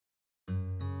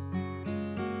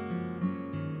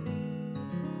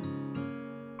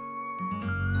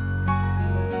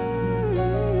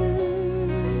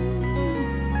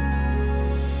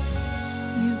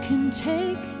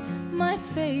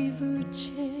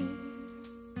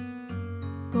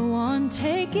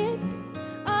take it,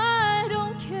 I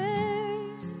don't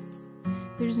care.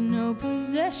 There's no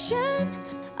possession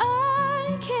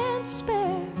I can't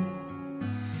spare,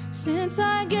 since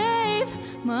I gave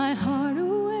my heart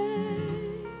away.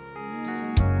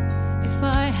 If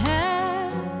I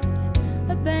had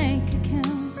a bank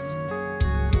account,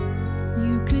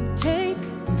 you could take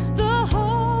the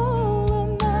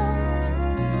whole amount.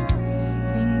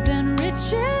 Things and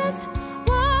riches,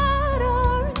 what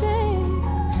are they?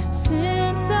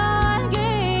 Since I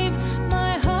gave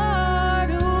my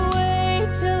heart away,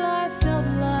 till I felt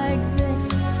like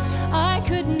this, I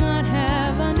could not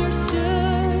have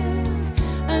understood.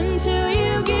 Until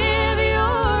you give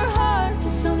your heart to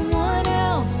someone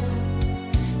else,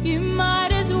 you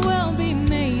might as well be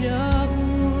made of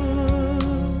wood.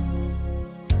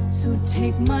 So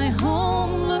take my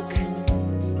home, look,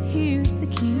 here's the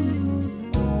key,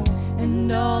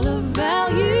 and all of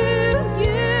value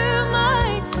you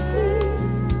might see.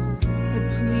 But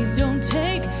please don't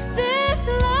take this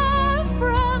love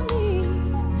from me.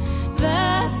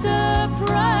 That's a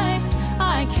price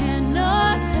I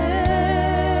cannot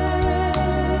pay,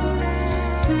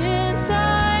 since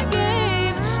I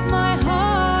gave my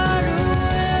heart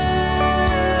away.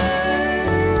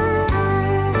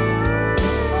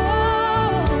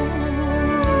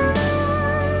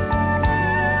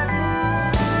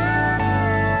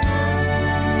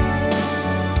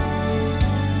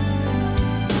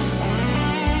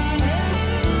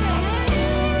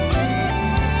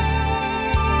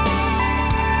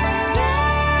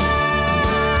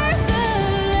 There's a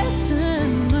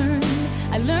lesson learned.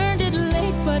 I learned it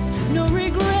late, but no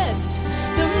regrets.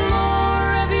 The more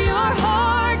of your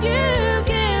heart you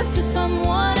give to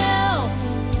someone else,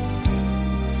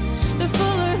 the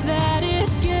fuller that it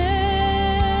gets.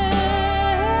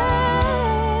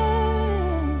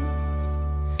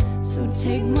 So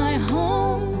take my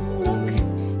home, look,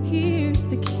 here's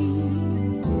the key,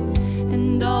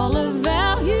 and all of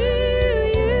value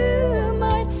you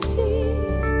might see.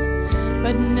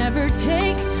 But never take